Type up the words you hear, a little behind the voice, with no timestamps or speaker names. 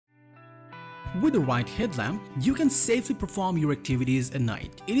With the right headlamp, you can safely perform your activities at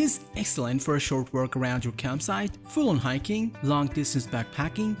night. It is excellent for a short walk around your campsite, full-on hiking, long-distance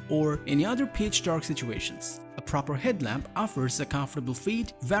backpacking, or any other pitch dark situations. A proper headlamp offers a comfortable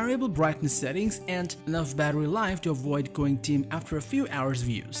feed, variable brightness settings, and enough battery life to avoid going dim after a few hours of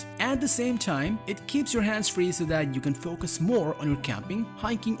use. At the same time, it keeps your hands free so that you can focus more on your camping,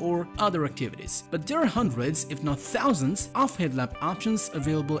 hiking, or other activities. But there are hundreds, if not thousands, of headlamp options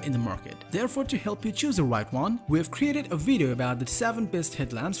available in the market. Therefore, to help you choose the right one, we have created a video about the 7 best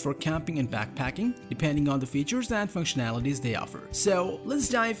headlamps for camping and backpacking, depending on the features and functionalities they offer. So let's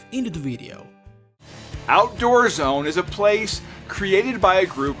dive into the video. OutdoorZone is a place created by a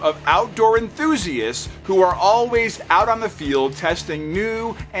group of outdoor enthusiasts who are always out on the field testing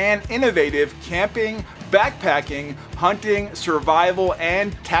new and innovative camping, backpacking, hunting, survival,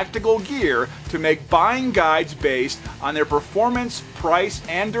 and tactical gear to make buying guides based on their performance, price,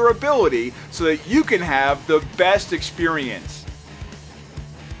 and durability so that you can have the best experience.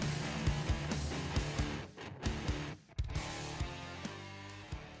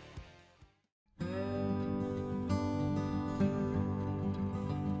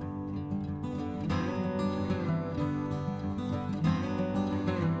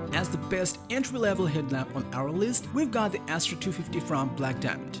 As the best entry-level headlamp on our list, we've got the ASTRO 250 from Black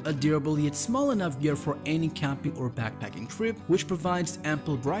Diamond, a durable yet small enough gear for any camping or backpacking trip, which provides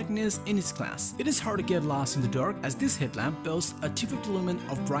ample brightness in its class. It is hard to get lost in the dark as this headlamp boasts a 250 lumen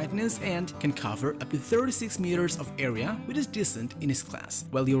of brightness and can cover up to 36 meters of area, which is decent in its class.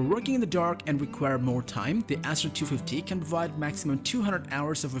 While you're working in the dark and require more time, the ASTRO 250 can provide maximum 200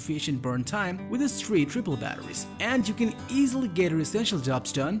 hours of efficient burn time with its 3 triple batteries, and you can easily get your essential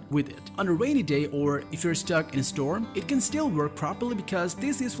jobs done with it. On a rainy day or if you're stuck in a storm, it can still work properly because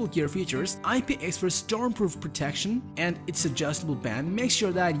this useful gear features IPX for stormproof protection, and its adjustable band makes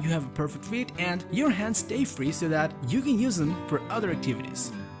sure that you have a perfect fit and your hands stay free so that you can use them for other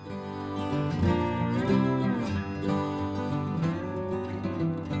activities.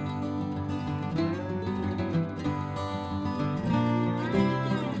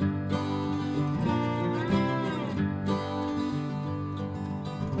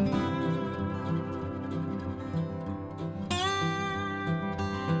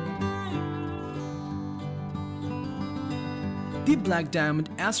 The Black Diamond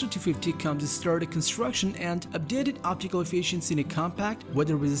ASTRO 250 comes with sturdy construction and updated optical efficiency in a compact,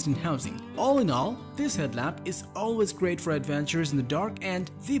 weather-resistant housing. All in all, this headlamp is always great for adventures in the dark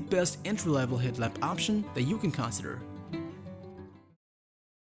and the best entry-level headlamp option that you can consider.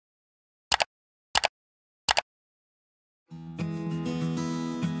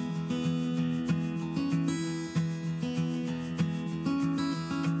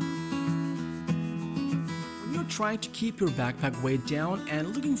 Trying to keep your backpack weight down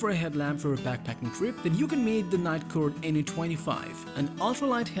and looking for a headlamp for a backpacking trip, then you can meet the Nitecore NU25, an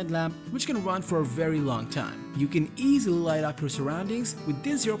ultralight headlamp which can run for a very long time. You can easily light up your surroundings with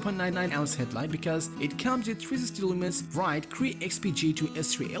this 0.99 ounce headlight because it comes with 360 lumens bright Cree XPG2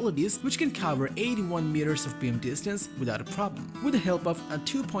 S3 LEDs which can cover 81 meters of beam distance without a problem. With the help of a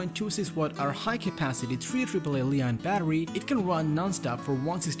 2.26 watt-hour high-capacity 3 AAA Li-ion battery, it can run non-stop for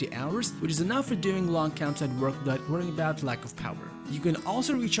 160 hours, which is enough for doing long campsite work without worrying about lack of power. You can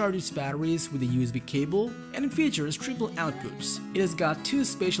also recharge its batteries with a USB cable, and it features triple outputs. It has got 2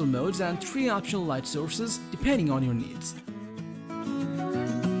 spatial modes and 3 optional light sources depending on your needs.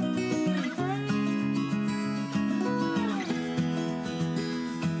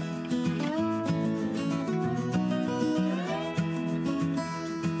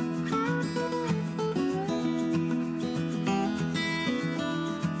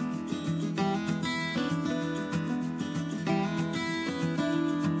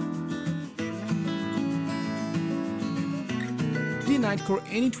 The Nitecore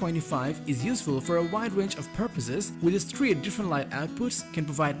NU25 is useful for a wide range of purposes. With its 3 different light outputs, can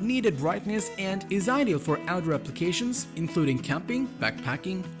provide needed brightness and is ideal for outdoor applications including camping,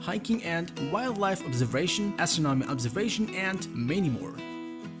 backpacking, hiking, and wildlife observation, astronomy observation, and many more.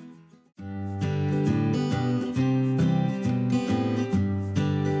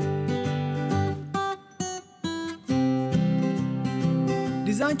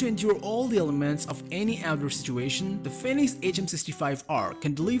 Designed to endure all the elements of any outdoor situation, the FENIX HM65R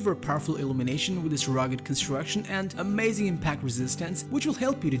can deliver powerful illumination with its rugged construction and amazing impact resistance, which will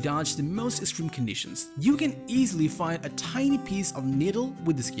help you to dodge the most extreme conditions. You can easily find a tiny piece of needle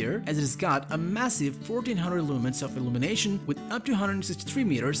with this gear, as it has got a massive 1400 lumens of illumination with up to 163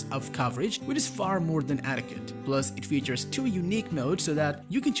 meters of coverage, which is far more than adequate. Plus, it features 2 unique modes so that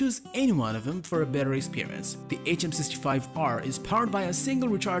you can choose any one of them for a better experience. The HM65R is powered by a single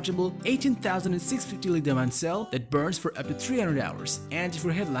rechargeable 18,650 lithium-ion cell that burns for up to 300 hours. And if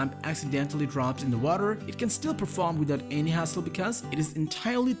your headlamp accidentally drops in the water, it can still perform without any hassle because it is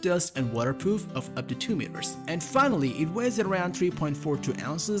entirely dust and waterproof of up to 2 meters. And finally, it weighs at around 3.42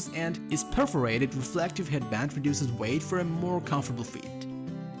 ounces and its perforated reflective headband reduces weight for a more comfortable fit.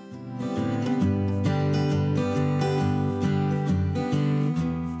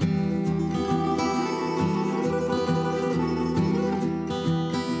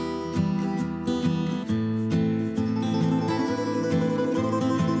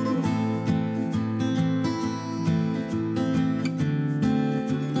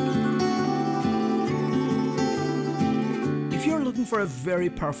 For a very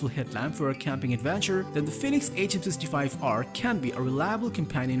powerful headlamp for a camping adventure, then the FENIX HM65R can be a reliable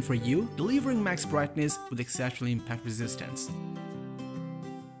companion for you, delivering max brightness with exceptional impact resistance.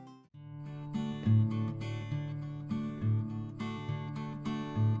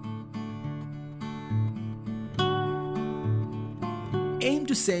 Aim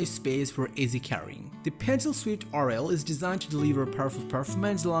to save space for easy carrying. The Petzl SWIFT RL is designed to deliver powerful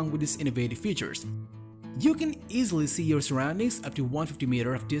performance along with its innovative features. You can easily see your surroundings up to 150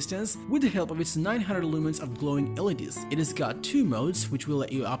 meters of distance with the help of its 900 lumens of glowing LEDs. It has got 2 modes which will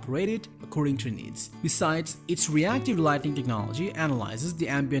let you operate it according to your needs. Besides, its reactive lighting technology analyzes the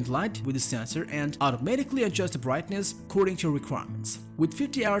ambient light with the sensor and automatically adjusts the brightness according to your requirements. With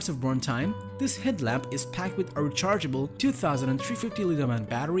 50 hours of burn time, this headlamp is packed with a rechargeable 2350 lithium-ion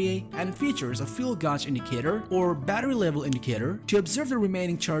battery and features a fuel gauge indicator or battery level indicator to observe the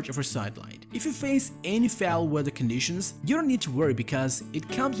remaining charge of your side light. If you face any foul weather conditions, you don't need to worry because it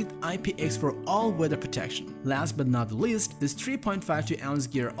comes with IPX for all weather protection. Last but not the least, this 3.52 ounce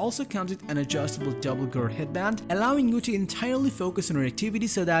gear also comes with an adjustable double guard headband, allowing you to entirely focus on your activity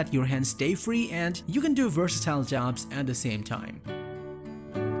so that your hands stay free and you can do versatile jobs at the same time.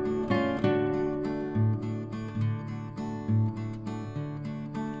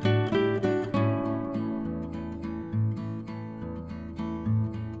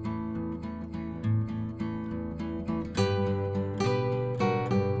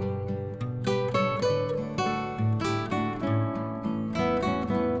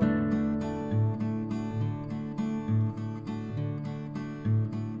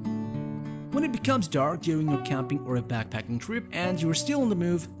 When it becomes dark during your camping or a backpacking trip and you're still on the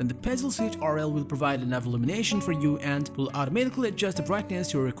move, then the Petzl SWIFT RL will provide enough illumination for you and will automatically adjust the brightness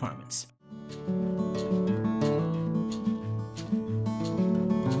to your requirements.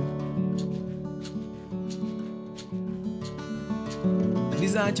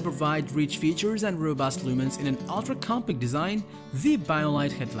 Designed to provide rich features and robust lumens in an ultra-compact design, the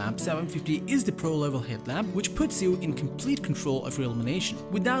BioLite HeadLamp 750 is the pro-level headlamp which puts you in complete control of your illumination.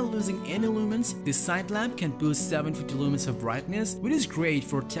 Without losing any lumens, this side lamp can boost 750 lumens of brightness, which is great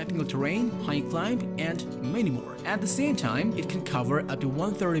for technical terrain, high climb, and many more. At the same time, it can cover up to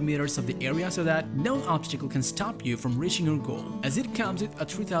 130 meters of the area so that no obstacle can stop you from reaching your goal. As it comes with a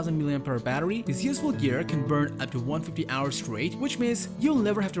 3000 mAh battery, this useful gear can burn up to 150 hours straight, which means you'll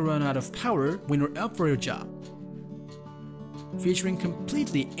never have to run out of power when you're up for your job. Featuring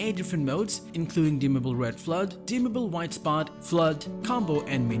completely 8 different modes, including dimmable red flood, dimmable white spot, flood, combo,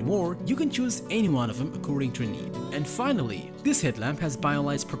 and many more, you can choose any one of them according to your need. And finally, this headlamp has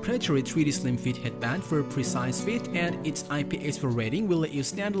BioLite's proprietary 3D Slim Fit headband for a precise fit, and its IPX4 rating will let you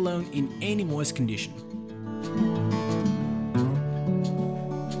stand alone in any moist condition.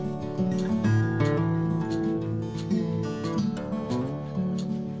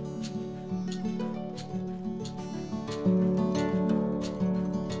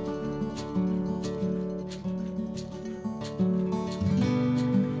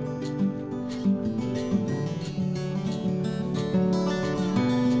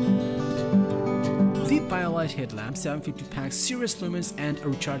 BioLite HeadLamp 750 packs serious lumens and a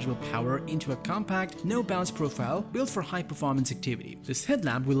rechargeable power into a compact, no-bounce profile built for high-performance activity. This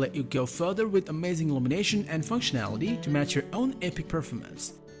headlamp will let you go further with amazing illumination and functionality to match your own epic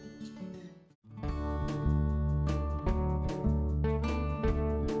performance.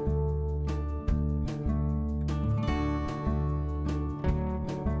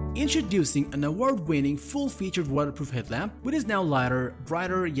 Introducing an award-winning full-featured waterproof headlamp, which is now lighter,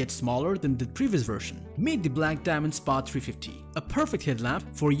 brighter, yet smaller than the previous version. Meet the Black Diamond Spot 350, a perfect headlamp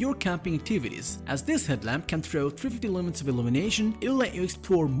for your camping activities. As this headlamp can throw 350 lumens of illumination, it'll let you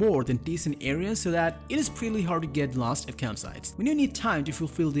explore more than decent areas so that it is pretty hard to get lost at campsites. When you need time to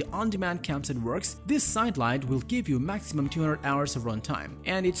fulfill the on-demand campsite works, this side light will give you maximum 200 hours of runtime,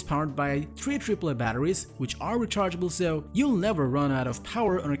 and it's powered by 3 AAA batteries, which are rechargeable, so you'll never run out of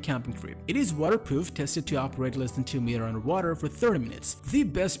power on a camping camping trip. It is waterproof, tested to operate less than 2 meters underwater for 30 minutes. The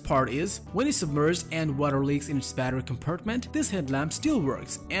best part is, when it's submerged and water leaks in its battery compartment, this headlamp still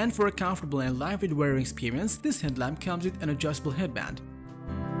works, and for a comfortable and lightweight wearing experience, this headlamp comes with an adjustable headband.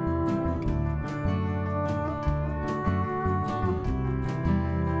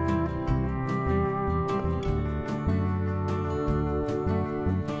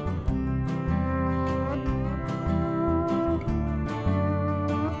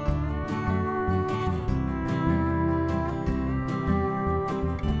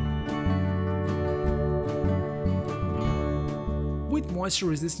 With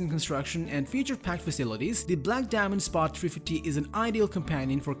moisture-resistant construction and feature-packed facilities, the Black Diamond Spot 350 is an ideal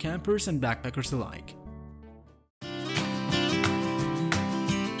companion for campers and backpackers alike.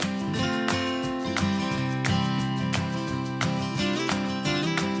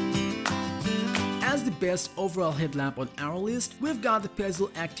 As the best overall headlamp on our list, we've got the Petzl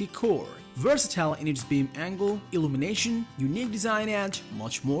ACTIK Core. Versatile in its beam angle, illumination, unique design edge,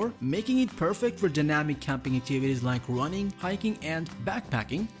 much more, making it perfect for dynamic camping activities like running, hiking, and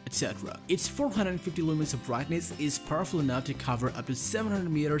backpacking, etc. Its 450 lumens of brightness is powerful enough to cover up to 700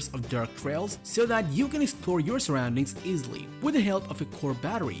 meters of dark trails so that you can explore your surroundings easily. With the help of a core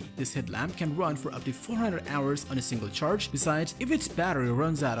battery, this headlamp can run for up to 400 hours on a single charge. Besides, if its battery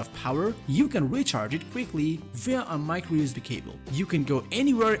runs out of power, you can recharge it quickly via a micro-USB cable. You can go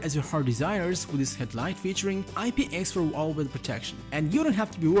anywhere as your heart desires with this headlight featuring IPX for all weather protection, and you don't have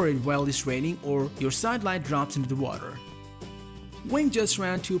to be worried while it's raining or your side light drops into the water. Weighing just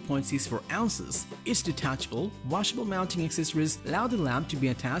around 2.64 ounces, its detachable, washable mounting accessories allow the lamp to be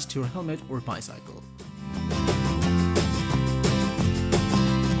attached to your helmet or bicycle.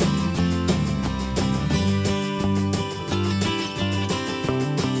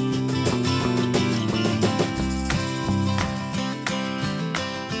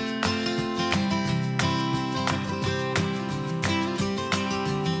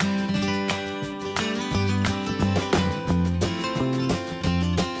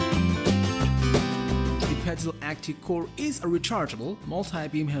 Petzl ACTIK Core is a rechargeable,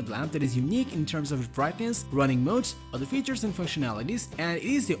 multi-beam headlamp that is unique in terms of its brightness, running modes, other features and functionalities, and it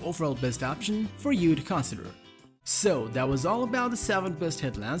is the overall best option for you to consider. So that was all about the 7 best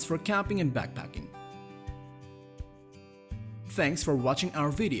headlamps for camping and backpacking. Thanks for watching our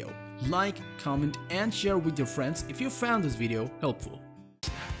video. Like, comment, and share with your friends if you found this video helpful.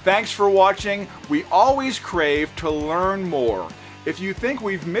 Thanks for watching. We always crave to learn more. If you think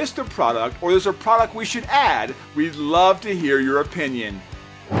we've missed a product or there's a product we should add, we'd love to hear your opinion.